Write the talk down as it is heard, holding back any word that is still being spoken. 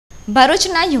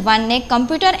ભરૂચના યુવાનને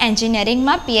કમ્પ્યુટર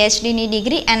એન્જિનિયરિંગમાં પ.એચ.ડીની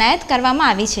ડિગ્રી એનાયત કરવામાં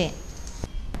આવી છે।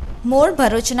 મૂળ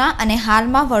ભરૂચના અને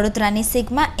હાલમાં વડોદરાની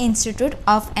સિગ્મા ઇન્સ્ટિટ્યૂટ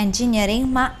ઓફ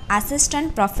એન્જિનિયરિંગમાં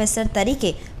આસિસ્ટન્ટ પ્રોફેસર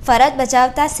તરીકે ફરજ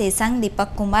બજાવતા શેષાંગ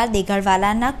દીપક કુમાર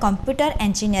દેગડવાલાના કમ્પ્યુટર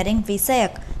એન્જિનિયરિંગ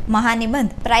વિષયક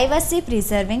મહાનિબંધ privacy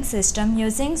preserving system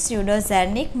using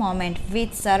સ્યુડોઝેર્નિક moment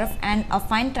with surf and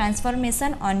અફાઇન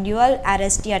transformation on dual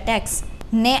RST attacks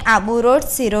ને આબુ રોડ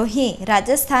સિરોહી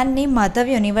રાજસ્થાનની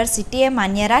માધવ યુનિવર્સિટીએ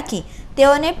માન્ય રાખી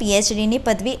તેઓને પ.એચ.ડીની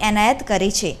પદવી એનાયત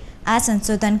કરી છે। આ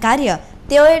સંશોધન કાર્ય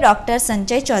તેઓએ ડૉક્ટર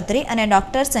સંજય ચૌધરી અને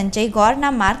ડૉક્ટર સંજય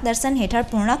ગૌરના માર્ગદર્શન હેઠળ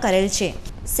પૂર્ણ કરેલ છે।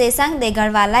 શેષાંગ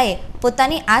દેગડવાલાએ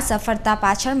પોતાની આ સફળતા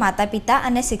પાછળ માતા પિતા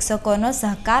અને શિક્ષકોનો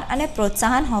સહકાર અને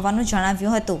પ્રોત્સાહન હોવાનું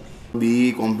જણાવ્યું હતું। બી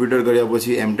કોમ્પ્યુટર કર્યા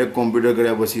પછી એમટેક કોમ્પ્યુટર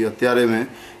કર્યા પછી અત્યારે મેં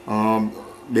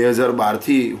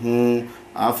 2012થી હું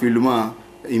આ ફિલ્ડમાં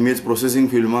ઇમેજ પ્રોસેસિંગ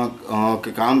ફિલ્ડમાં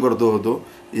કામ કરતો હતો।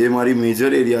 એ મારી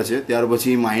મેજર એરિયા છે। ત્યાર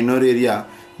પછી માઇનર એરિયા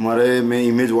મેં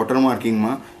ઇમેજ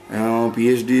વોટરમાર્કિંગમાં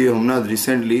પ.એચ.ડી હમણાં જ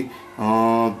રિસેન્ટલી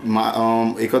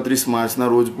 31 માર્ચના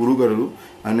રોજ પૂરું કરેલું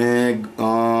અને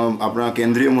આપણા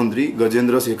કેન્દ્રીય મંત્રી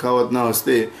ગજેન્દ્ર શેખાવતના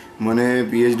હસ્તે મને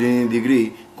પ.એચ.ડીની ડિગ્રી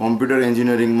કોમ્પ્યુટર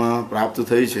એન્જિનિયરિંગમાં પ્રાપ્ત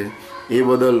થઈ છે। એ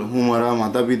બદલ હું મારા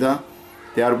માતા પિતા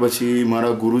ત્યાર પછી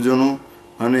મારા ગુરુજનો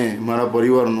અને મારા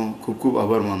પરિવારનો ખૂબ ખૂબ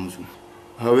આભાર માનું છું।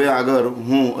 હવે આગળ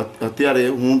અત્યારે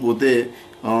હું પોતે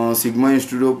સિગ્મા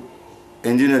ઇન્સ્ટિટ્યૂટ ઓફ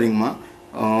એન્જિનિયરિંગમાં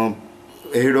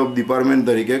હેડ ઓફ ડિપાર્ટમેન્ટ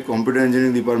તરીકે કોમ્પ્યુટર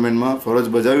એન્જિનિયરિંગ ડિપાર્ટમેન્ટમાં ફરજ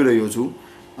બજાવી રહ્યો છું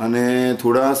અને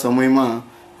થોડા સમયમાં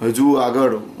હજુ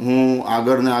આગળ હું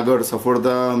આગળ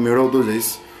સફળતા મેળવતો જઈશ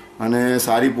અને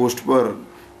સારી પોસ્ટ પર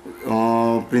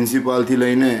પ્રિન્સિપાલથી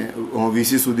લઈને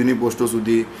વીસી સુધીની પોસ્ટો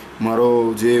સુધી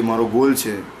મારો ગોલ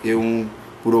છે એ હું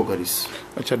પૂરો કરીશ।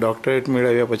 અચ્છા, ડૉક્ટરેટ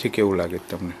મેળવ્યા પછી કેવું લાગે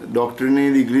તમને? ડૉક્ટરની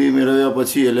ડિગ્રી મેળવ્યા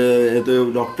પછી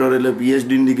ડૉક્ટર એટલે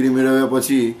પ.એચ.ડીની ડિગ્રી મેળવ્યા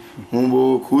પછી હું બહુ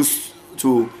ખુશ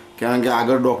છું, કારણ કે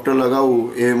આગળ ડૉક્ટર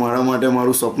લગાવવું એ મારા માટે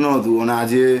મારું સપનું હતું અને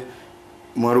આજે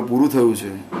મારું પૂરું થયું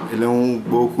છે, એટલે હું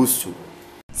બહુ ખુશ છું।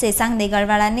 શેષાંગ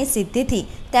દેગડવાલાની સિદ્ધિથી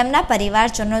તેમના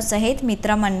પરિવારજનો સહિત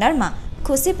મિત્ર મંડળમાં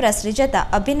ખુશી પ્રસરી જતા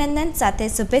અભિનંદન સાથે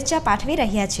શુભેચ્છા પાઠવી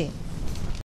રહ્યા છે।